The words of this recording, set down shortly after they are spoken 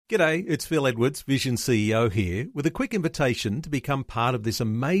G'day, it's Phil Edwards, Vision CEO here, with a quick invitation to become part of this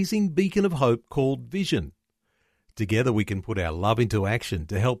amazing beacon of hope called Vision. Together we can put our love into action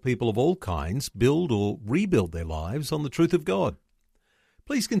to help people of all kinds build or rebuild their lives on the truth of God.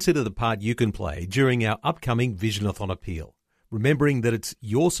 Please consider the part you can play during our upcoming Visionathon appeal, remembering that it's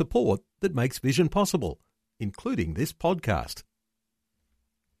your support that makes Vision possible, including this podcast.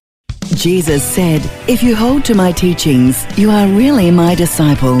 Jesus said, "If you hold to my teachings, you are really my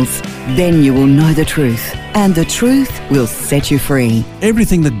disciples. Then you will know the truth, and the truth will set you free."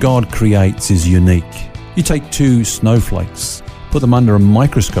 Everything that God creates is unique. You take two snowflakes, put them under a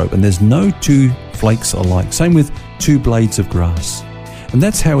microscope, and there's no two flakes alike. Same with two blades of grass. And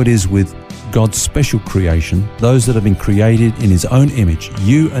that's how it is with God's special creation, those that have been created in His own image,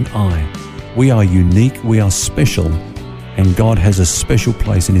 you and I. We are unique, we are special, and God has a special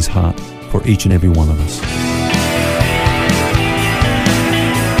place in His heart for each and every one of us.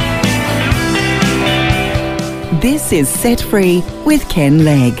 This is Set Free with Ken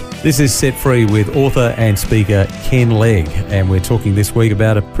Legg. This is Set Free with author and speaker Ken Legg, and we're talking this week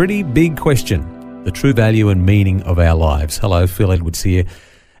about a pretty big question, the true value and meaning of our lives. Hello, Phil Edwards here.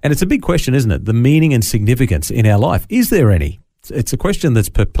 And it's a big question, isn't it? The meaning and significance in our life. Is there any? It's a question that's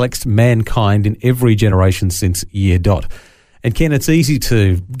perplexed mankind in every generation since year dot. And Ken, it's easy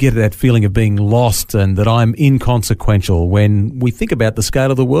to get that feeling of being lost and that I'm inconsequential when we think about the scale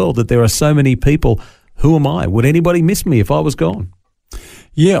of the world, that there are so many people. Who am I? Would anybody miss me if I was gone?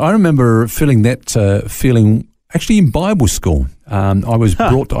 Yeah, I remember feeling that feeling actually in Bible school. I was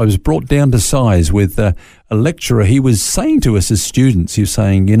brought down to size with a lecturer. He was saying to us as students, he was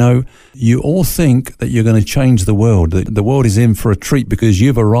saying, you all think that you're going to change the world, that the world is in for a treat because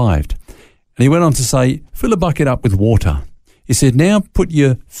you've arrived. And he went on to say, fill a bucket up with water. He said, now put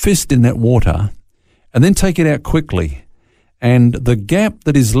your fist in that water and then take it out quickly. And the gap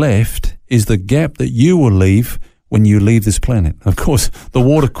that is left is the gap that you will leave when you leave this planet. Of course, the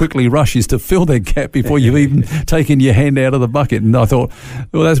water quickly rushes to fill that gap before you've even taken your hand out of the bucket. And I thought,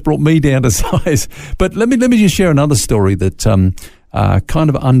 well, that's brought me down to size. But let me just share another story that kind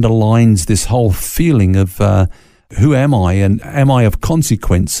of underlines this whole feeling of who am I and am I of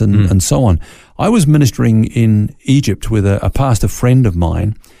consequence and so on. I was ministering in Egypt with a pastor friend of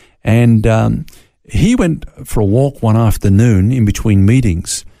mine, and he went for a walk one afternoon in between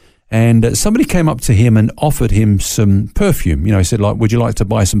meetings. And somebody came up to him and offered him some perfume. He said, would you like to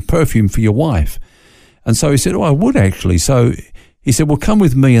buy some perfume for your wife? And so he said, I would actually. So he said, well, come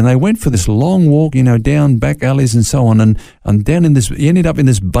with me. And they went for this long walk, down back alleys and so on. And down in this, he ended up in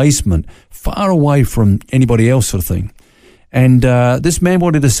this basement, far away from anybody else sort of thing. And this man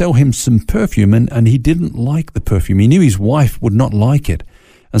wanted to sell him some perfume, and he didn't like the perfume. He knew his wife would not like it.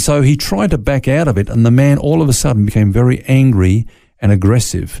 And so he tried to back out of it, and the man all of a sudden became very angry and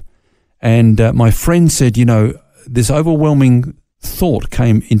aggressive. And my friend said, this overwhelming thought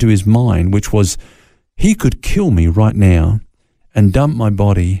came into his mind, which was, he could kill me right now and dump my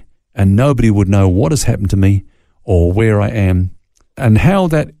body, and nobody would know what has happened to me or where I am. And how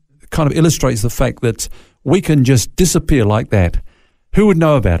that kind of illustrates the fact that we can just disappear like that. Who would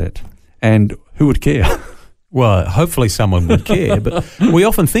know about it? And who would care? Well, hopefully someone would care, but we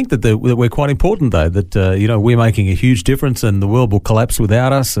often think that we're quite important, though, that, we're making a huge difference and the world will collapse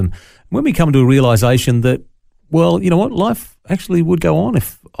without us. And when we come to a realization that, well, you know what, life actually would go on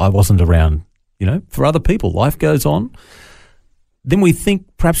if I wasn't around, for other people, life goes on, then we think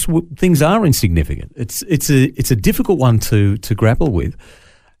perhaps things are insignificant. It's a difficult one to grapple with.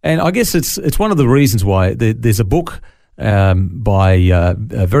 And I guess it's one of the reasons why there's a book by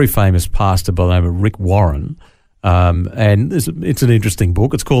a very famous pastor by the name of Rick Warren, and it's an interesting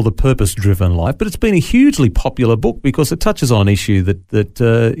book. It's called The Purpose-Driven Life, but it's been a hugely popular book because it touches on an issue that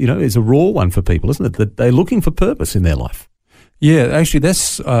is a raw one for people, isn't it? That they're looking for purpose in their life. Yeah, actually,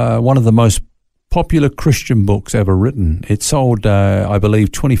 that's one of the most popular Christian books ever written. It sold, I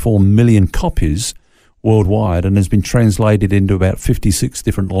believe, 24 million copies worldwide and has been translated into about 56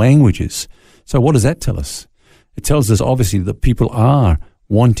 different languages. So what does that tell us? It tells us, obviously, that people are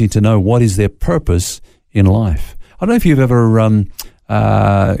wanting to know what is their purpose in life. I don't know if you've ever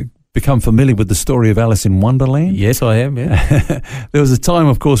become familiar with the story of Alice in Wonderland. Yes, I am, yeah. There was a time,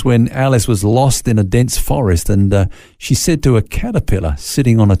 of course, when Alice was lost in a dense forest, and she said to a caterpillar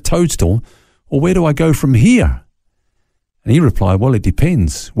sitting on a toadstool, well, where do I go from here? And he replied, well, it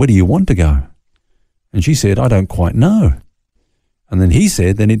depends. Where do you want to go? And she said, I don't quite know. And then he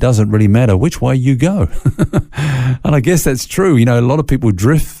said, then it doesn't really matter which way you go. And I guess that's true. You know, a lot of people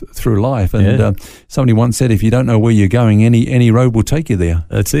drift through life. And somebody once said, if you don't know where you're going, any road will take you there.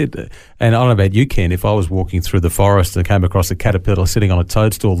 That's it. And I don't know about you, Ken, if I was walking through the forest and came across a caterpillar sitting on a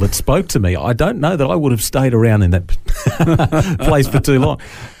toadstool that spoke to me, I don't know that I would have stayed around in that place for too long.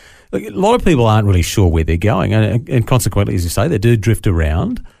 Look, a lot of people aren't really sure where they're going. And consequently, as you say, they do drift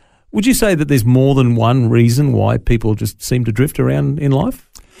around. Would you say that there's more than one reason why people just seem to drift around in life?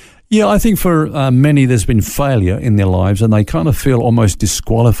 Yeah, I think for many there's been failure in their lives and they kind of feel almost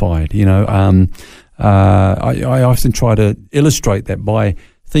disqualified. You know, I often try to illustrate that by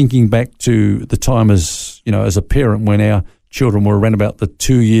thinking back to the time as a parent when our children were around about the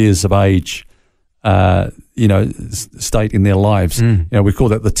 2 years of age, state in their lives. You know, we call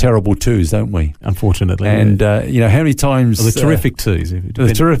that the terrible twos, don't we? Unfortunately. And, how many times... Well, the terrific twos.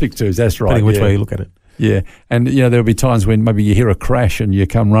 The terrific twos, that's right. Depending which way you look at it. Yeah. And, there'll be times when maybe you hear a crash and you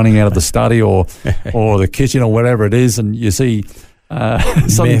come running out of the study or the kitchen or whatever it is and you see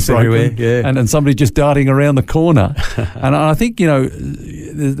something broken and somebody just darting around the corner. And I think,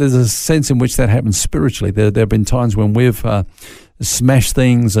 there's a sense in which that happens spiritually. There have been times when we've smashed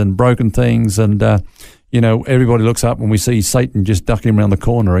things and broken things and, everybody looks up and we see Satan just ducking around the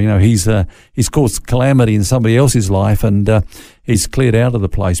corner. He's caused calamity in somebody else's life and he's cleared out of the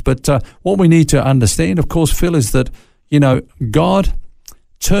place. But what we need to understand, of course, Phil, is that, God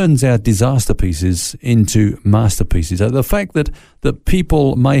turns our disaster pieces into masterpieces. The fact that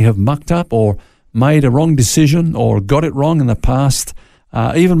people may have mucked up or made a wrong decision or got it wrong in the past,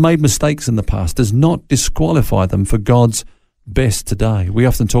 even made mistakes in the past, does not disqualify them for God's best today. We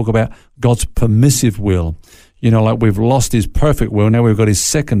often talk about God's permissive will. Like we've lost his perfect will, now we've got his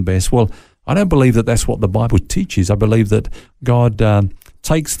second best. Well, I don't believe that that's what the Bible teaches. I believe that God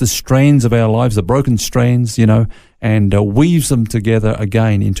takes the strands of our lives, the broken strands, and weaves them together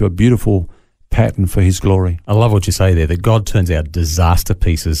again into a beautiful pattern for his glory. I love what you say there, that God turns our disaster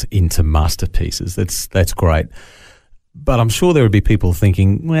pieces into masterpieces. That's great. But I'm sure there would be people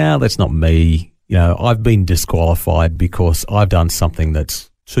thinking, well, that's not me. I've been disqualified because I've done something that's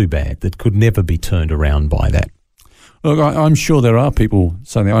too bad, that could never be turned around by that. Look, I'm sure there are people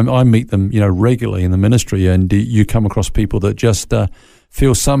saying that. I meet them, regularly in the ministry, and you come across people that just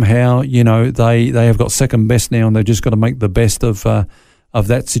feel somehow, they have got second best now, and they've just got to make the best of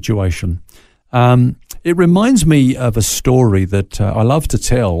that situation. It reminds me of a story that I love to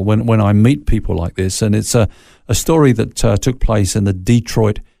tell when I meet people like this, and it's a story that took place in the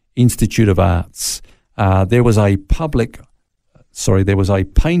Detroit Institute of Arts. There was a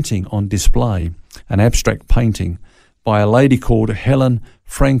painting on display, an abstract painting by a lady called Helen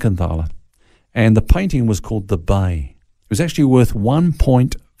Frankenthaler, and the painting was called The Bay. It was actually worth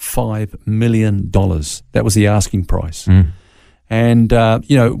 $1.5 million. That was the asking price. And,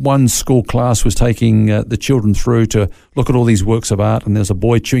 one school class was taking the children through to look at all these works of art, and there's a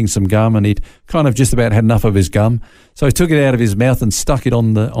boy chewing some gum, and he'd kind of just about had enough of his gum. So he took it out of his mouth and stuck it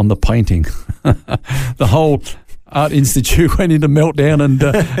on the painting. The whole Art Institute went into meltdown, and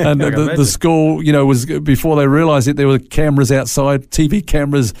the school, was, before they realised it, there were cameras outside, TV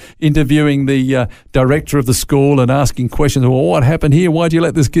cameras interviewing the director of the school and asking questions. Well, what happened here? Why did you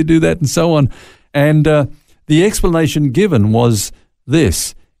let this kid do that? And so on. And the explanation given was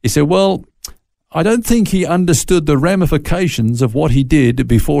this. He said, well, I don't think he understood the ramifications of what he did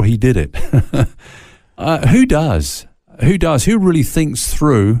before he did it. Who does? Who really thinks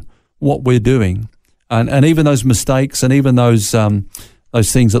through what we're doing? And even those mistakes and even those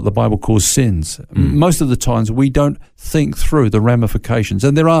things that the Bible calls sins. Most of the times we don't think through the ramifications.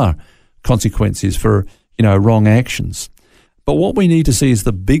 And there are consequences for, wrong actions. But what we need to see is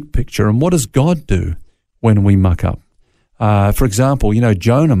the big picture. And what does God do when we muck up? For example,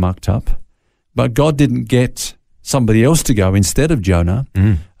 Jonah mucked up, but God didn't get somebody else to go instead of Jonah.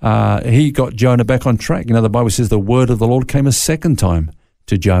 He got Jonah back on track. The Bible says the word of the Lord came a second time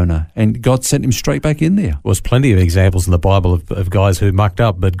to Jonah, and God sent him straight back in there. Well, there's plenty of examples in the Bible of guys who mucked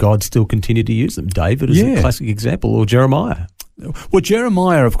up, but God still continued to use them. David is a classic example, or Jeremiah. Well,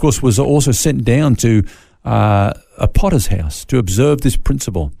 Jeremiah, of course, was also sent down to a potter's house to observe this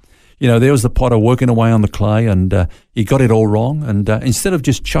principle. There was the potter working away on the clay, and he got it all wrong. And instead of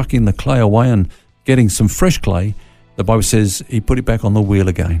just chucking the clay away and getting some fresh clay, the Bible says he put it back on the wheel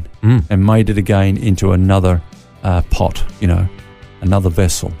again and made it again into another pot, another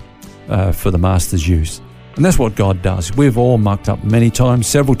vessel for the master's use. And that's what God does. We've all mucked up many times,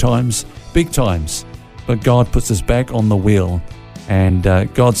 several times, big times, but God puts us back on the wheel. And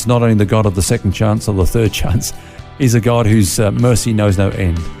God's not only the God of the second chance or the third chance, he's a God whose mercy knows no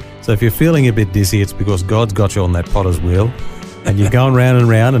end. So if you're feeling a bit dizzy, it's because God's got you on that potter's wheel. And you're going round and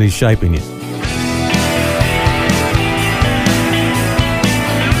round and he's shaping you.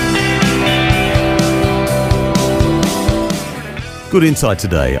 Good insight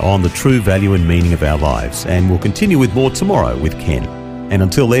today on the true value and meaning of our lives, and we'll continue with more tomorrow with Ken. And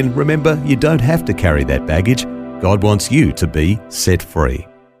until then, remember, you don't have to carry that baggage. God wants you to be set free.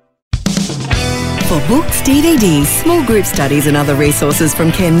 For books, DVDs, small group studies and other resources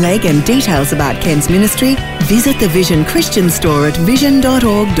from Ken Legg and details about Ken's ministry, visit the Vision Christian Store at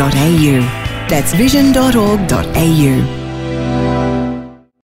vision.org.au. That's vision.org.au.